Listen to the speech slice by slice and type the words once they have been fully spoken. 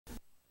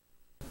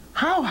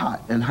how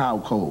hot and how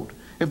cold.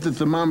 If the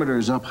thermometer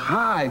is up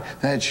high,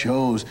 that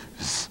shows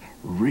it's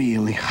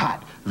really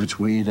hot. If it's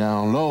way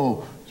down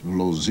low, it's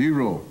below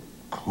zero,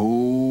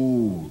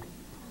 cold.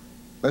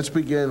 Let's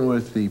begin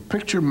with the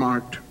picture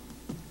marked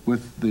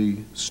with the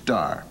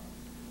star.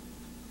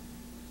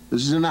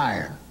 This is an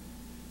iron.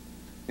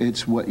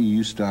 It's what you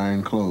used to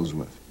iron clothes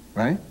with,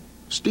 right?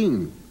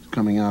 Steam is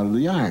coming out of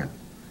the iron.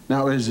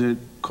 Now, is it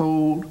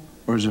cold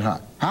or is it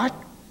hot? Hot?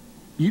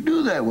 You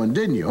knew that one,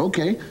 didn't you?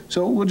 Okay,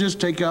 so we'll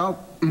just take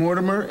out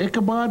Mortimer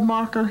Ichabod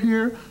marker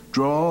here,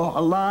 draw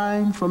a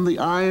line from the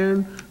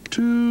iron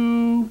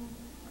to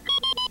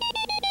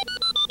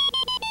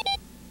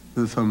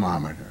the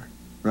thermometer,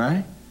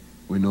 right?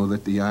 We know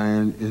that the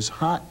iron is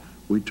hot.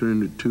 We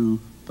turned it to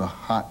the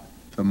hot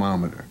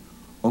thermometer.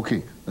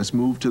 Okay, let's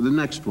move to the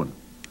next one.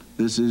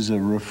 This is a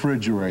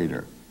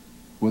refrigerator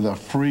with a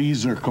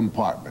freezer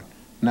compartment.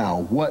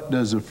 Now, what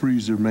does a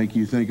freezer make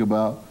you think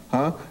about?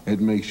 Huh? It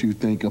makes you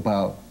think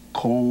about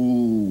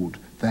cold.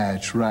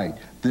 That's right.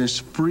 This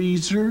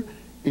freezer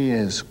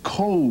is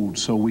cold.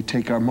 So we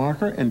take our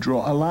marker and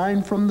draw a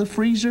line from the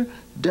freezer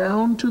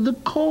down to the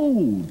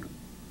cold.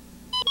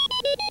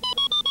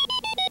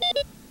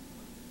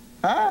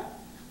 Huh?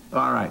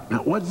 All right,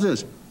 now what's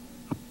this?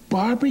 A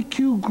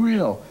barbecue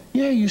grill.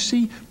 Yeah, you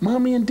see,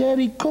 Mommy and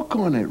Daddy cook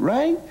on it,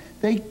 right?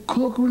 They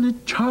cook with the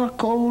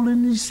charcoal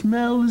and the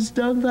smell and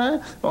stuff,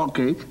 huh?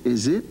 Okay,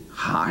 is it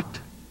hot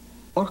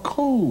or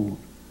cold?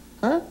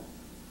 Huh?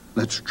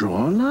 Let's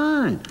draw a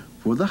line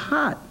for the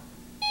hot.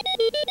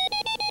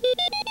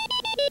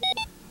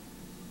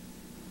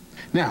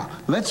 Now,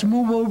 let's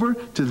move over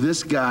to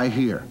this guy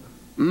here.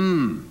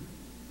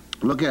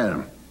 Look at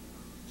him.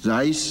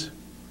 Zeiss,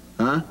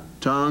 huh?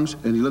 Tongs,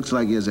 and he looks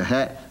like he has a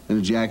hat and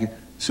a jacket,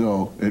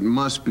 so it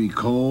must be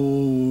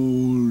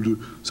cold.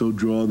 So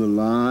draw the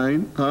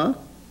line, huh?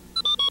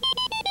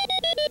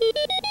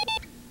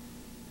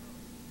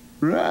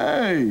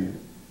 Right.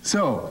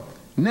 So,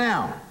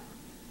 now,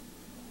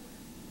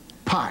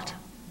 pot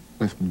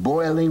with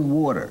boiling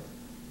water.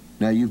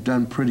 Now, you've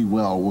done pretty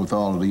well with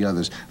all of the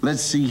others.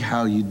 Let's see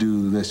how you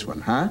do this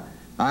one, huh?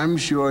 I'm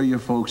sure your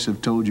folks have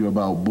told you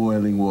about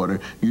boiling water.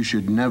 You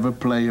should never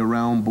play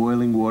around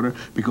boiling water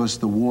because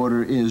the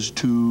water is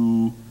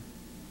too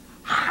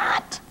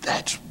hot.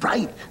 That's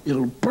right.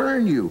 It'll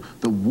burn you.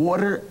 The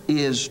water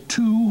is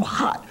too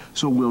hot.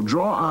 So we'll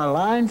draw our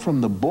line from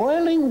the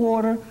boiling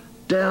water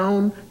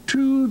down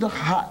to the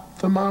hot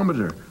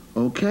thermometer.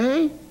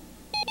 Okay?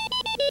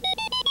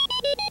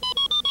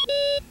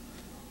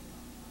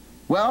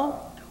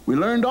 Well, we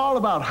learned all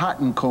about hot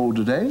and cold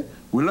today.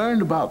 We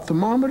learned about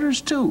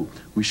thermometers, too.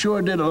 We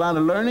sure did a lot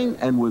of learning,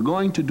 and we're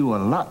going to do a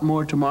lot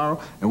more tomorrow,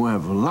 and we'll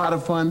have a lot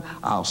of fun.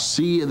 I'll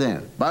see you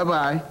then.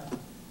 Bye-bye.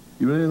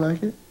 You really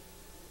like it?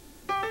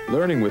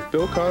 Learning with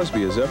Bill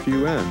Cosby is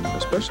FUN,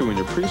 especially when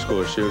your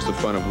preschooler shares the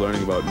fun of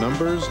learning about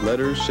numbers,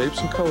 letters, shapes,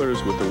 and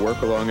colors with the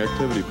Work-Along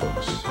activity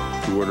books.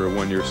 To order a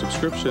one-year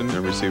subscription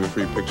and receive a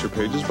free Picture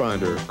Pages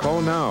binder,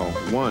 call now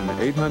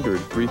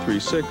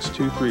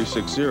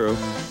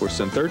 1-800-336-2360 or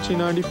send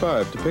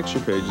 $13.95 to Picture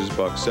Pages,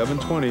 Box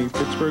 720,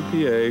 Pittsburgh,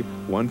 PA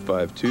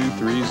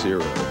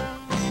 15230.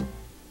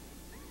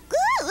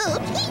 Ooh,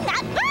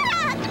 peanut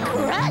butter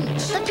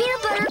crunch! The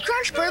peanut butter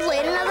crunch bird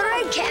laid another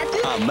egg, Captain.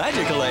 A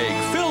magical egg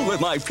filled with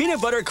my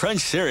peanut butter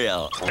crunch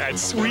cereal. That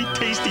sweet,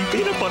 tasty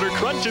peanut butter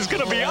crunch is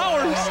gonna be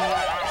ours.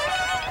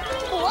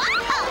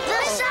 Wow!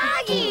 The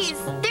Soggies!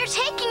 They're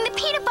taking the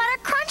peanut butter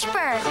crunch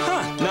bird.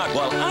 Huh, not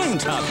while I'm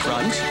top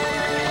crunch.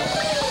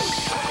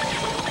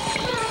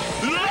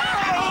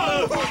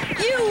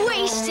 You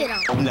wasted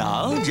them.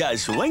 No,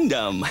 just winged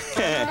them.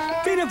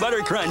 Peanut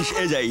butter crunch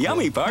is a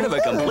yummy part of a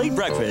complete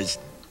breakfast.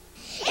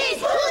 It's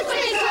Food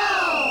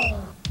Patrol!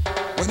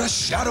 When the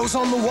shadow's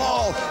on the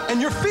wall and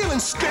you're feeling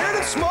scared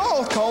and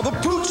small, call the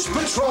Pooch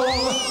Patrol.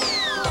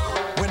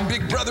 When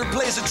Big Brother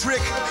plays a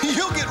trick,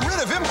 you'll get rid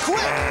of him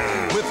quick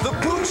with the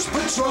Pooch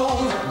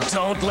Patrol.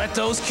 Don't let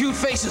those cute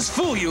faces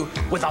fool you.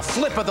 With a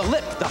flip of the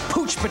lip, the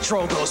Pooch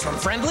Patrol goes from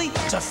friendly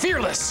to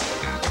fearless.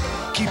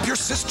 Keep your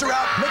sister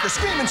out, make her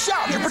scream and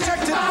shout. You're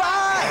protected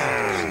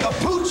by the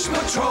Pooch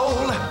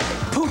Patrol.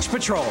 Pooch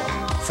Patrol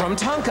from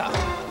Tonka,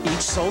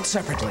 each sold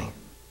separately.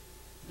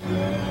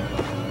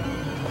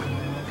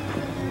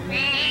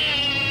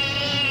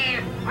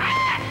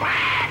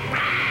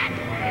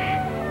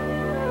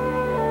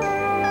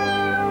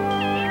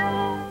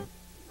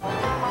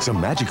 Some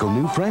magical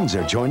new friends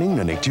are joining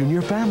the Nick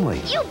Jr.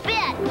 family. You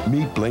bet!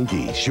 Meet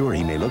Blinky. Sure,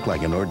 he may look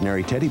like an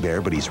ordinary teddy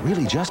bear, but he's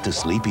really just a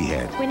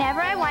sleepyhead. Whenever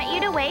I want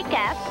you to wake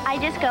up, I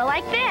just go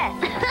like this.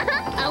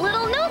 A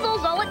little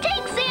noodle's all it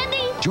takes,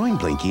 Sandy. Join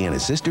Blinky and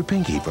his sister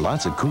Pinky for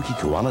lots of kooky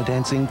koala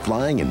dancing,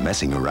 flying, and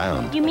messing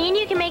around. You mean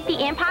you can make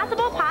the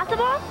impossible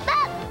possible?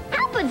 That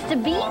happens to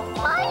be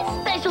my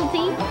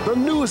specialty. The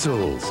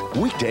Noozles,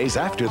 weekdays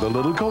after The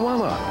Little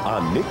Koala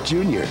on Nick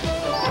Jr.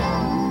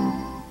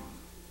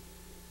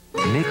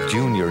 Nick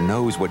Jr.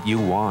 knows what you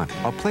want.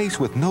 A place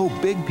with no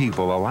big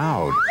people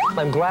allowed.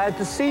 I'm glad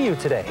to see you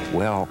today.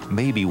 Well,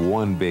 maybe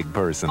one big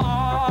person.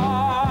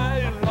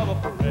 I love a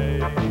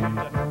parade.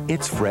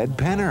 It's Fred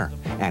Penner,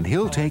 and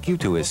he'll take you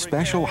to his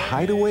special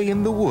hideaway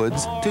in the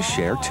woods to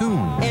share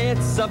tunes.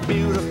 It's a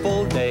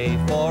beautiful day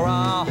for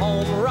a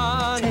home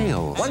run.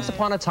 Tales. Once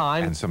upon a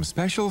time. And some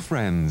special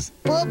friends.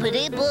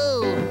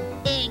 Boopity-boo.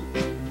 Ink.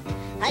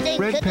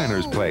 Fred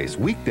Penner's Place,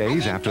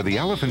 weekdays after the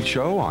Elephant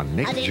Show on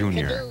Nick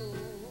Jr.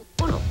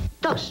 Uno,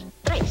 dos,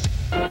 tres.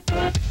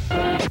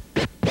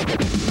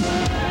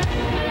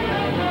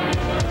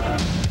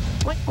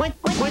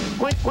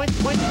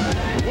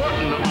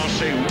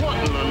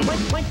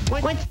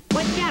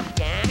 What's up,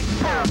 Jack?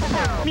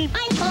 I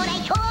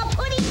told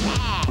putty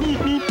cat.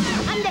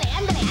 Andre,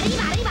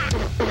 arriba.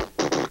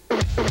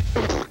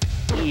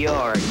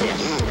 You're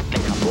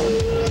despicable.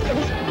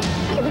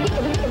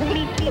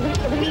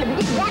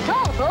 That's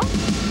all,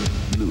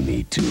 folks.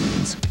 Looney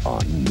Tunes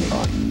on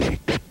Nick.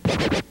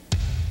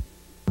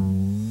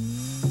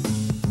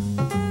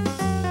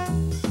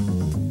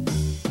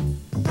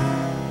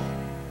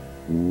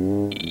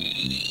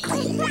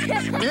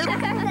 Nick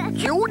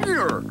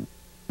Jr.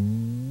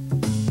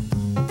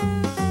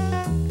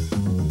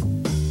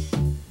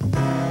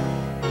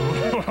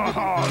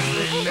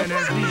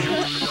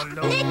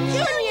 Nick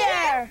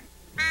Jr.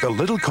 The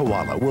little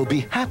koala will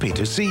be happy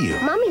to see you.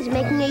 Mommy's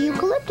making a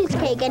eucalyptus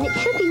cake, and it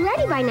should be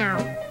ready by now.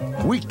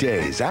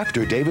 Weekdays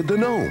after David the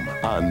Gnome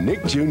on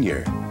Nick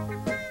Jr.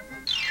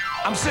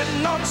 I'm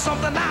sitting on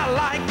something I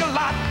like a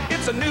lot.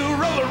 It's a new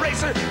roller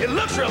racer. It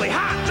looks really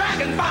hot.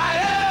 Dragon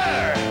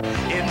Fire.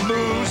 It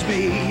moves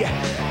me.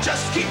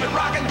 Just keep it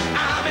rocking.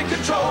 I'm in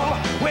control.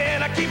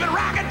 When I keep it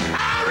rocking,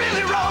 I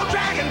really roll.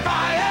 Dragon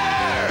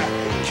Fire.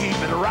 Keep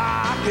it rocking.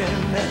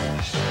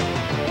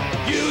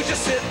 You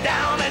just sit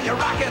down and you're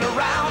rocking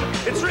around.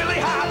 It's really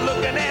hot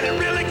looking and it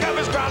really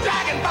covers ground.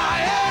 Dragon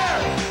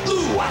Fire.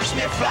 Ooh, watch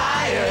me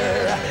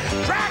flyer.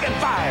 Dragon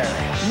Fire.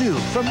 New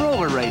from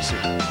Roller Racer.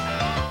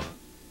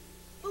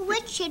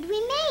 What should we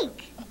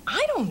make?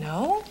 I don't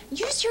know.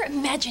 Use your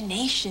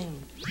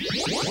imagination.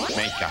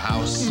 Make a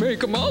house.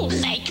 Make a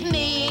mouse. Make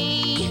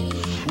me.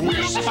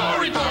 We're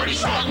safari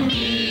parties from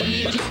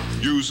me.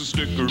 Use a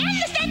sticker.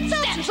 And the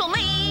stencil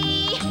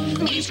me.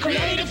 Me's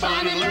Creative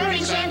Fun and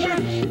Learning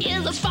Center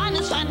is as fun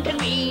can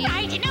be.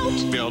 Write a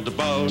note. Build a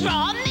boat.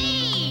 From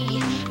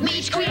me.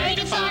 Me's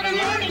Creative Fun and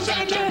Learning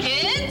Center.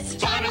 It's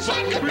fun as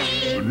fun can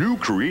be. The new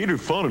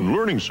Creative Fun and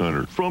Learning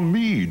Center from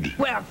Mead.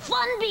 Where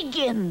fun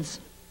begins.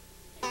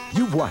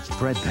 You've watched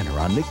Fred Penner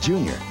on Nick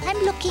Jr.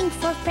 I'm looking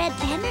for Fred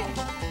Penner.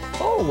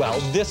 Oh, well,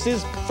 this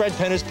is Fred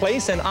Penner's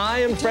Place, and I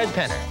am Fred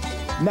Penner.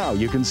 Now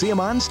you can see him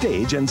on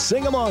stage and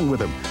sing along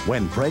with him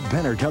when Fred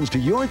Penner comes to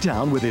your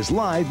town with his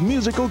live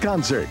musical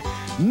concert.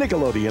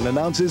 Nickelodeon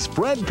announces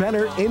Fred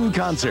Penner in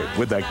concert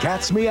with the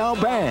Cat's Meow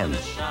Band.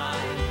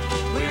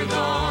 We're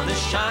gonna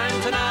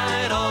shine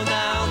tonight all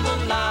down the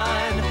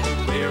line.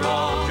 We're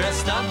all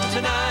dressed up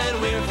tonight,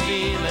 we're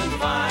feeling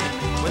fine.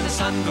 When the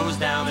sun goes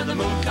down and the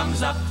moon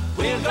comes up,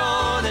 we're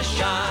gonna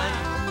shine.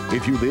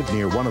 If you live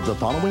near one of the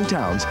following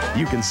towns,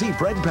 you can see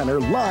Fred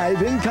Penner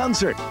live in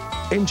concert.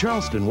 In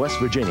Charleston, West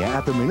Virginia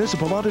at the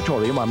Municipal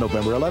Auditorium on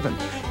November 11th.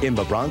 In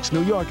the Bronx,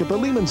 New York at the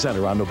Lehman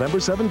Center on November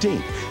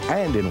 17th.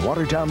 And in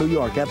Watertown, New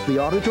York at the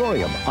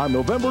Auditorium on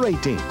November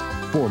 18th.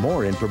 For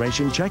more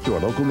information, check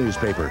your local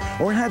newspaper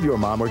or have your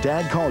mom or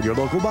dad call your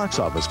local box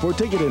office for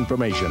ticket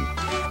information.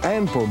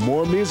 And for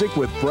more music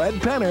with Fred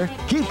Penner,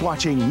 keep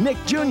watching Nick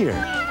Jr.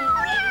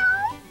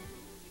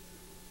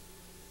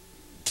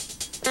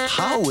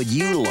 How would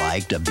you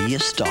like to be a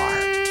star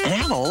and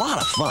have a lot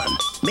of fun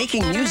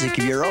making music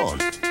of your own?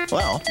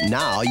 Well,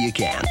 now you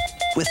can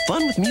with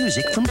Fun with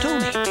Music from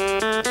Tony.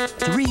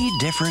 3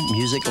 different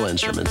musical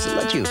instruments that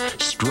let you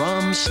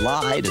strum,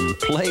 slide, and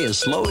play as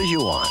slow as you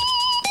want.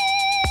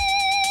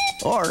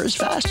 Or as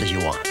fast as you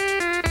want.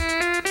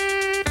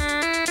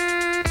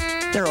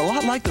 They're a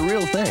lot like the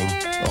real thing,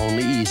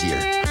 only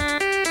easier.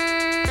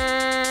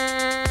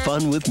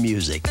 Fun with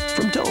Music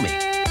from Tony.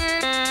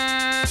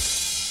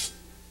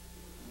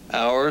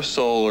 Our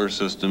solar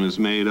system is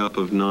made up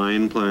of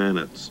 9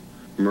 planets.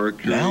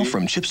 Mercury. Now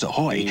from Chips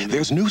Ahoy,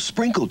 there's new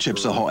Sprinkle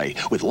Chips Ahoy.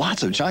 With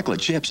lots of chocolate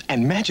chips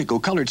and magical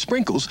colored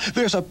sprinkles,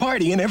 there's a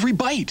party in every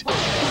bite.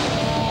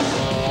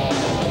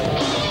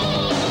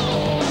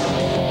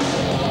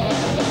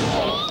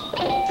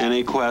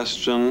 Any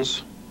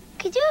questions?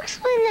 Could you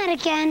explain that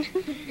again?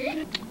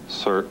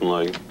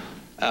 Certainly.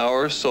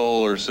 Our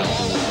solar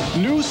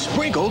system. New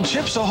Sprinkled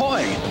Chips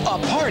Ahoy. A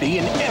party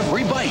in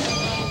every bite.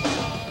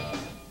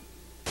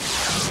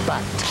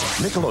 Fact.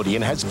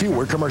 Nickelodeon has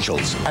fewer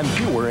commercials and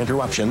fewer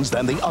interruptions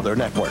than the other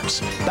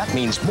networks. That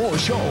means more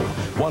show.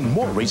 One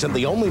more reason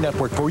the only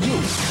network for you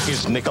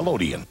is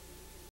Nickelodeon.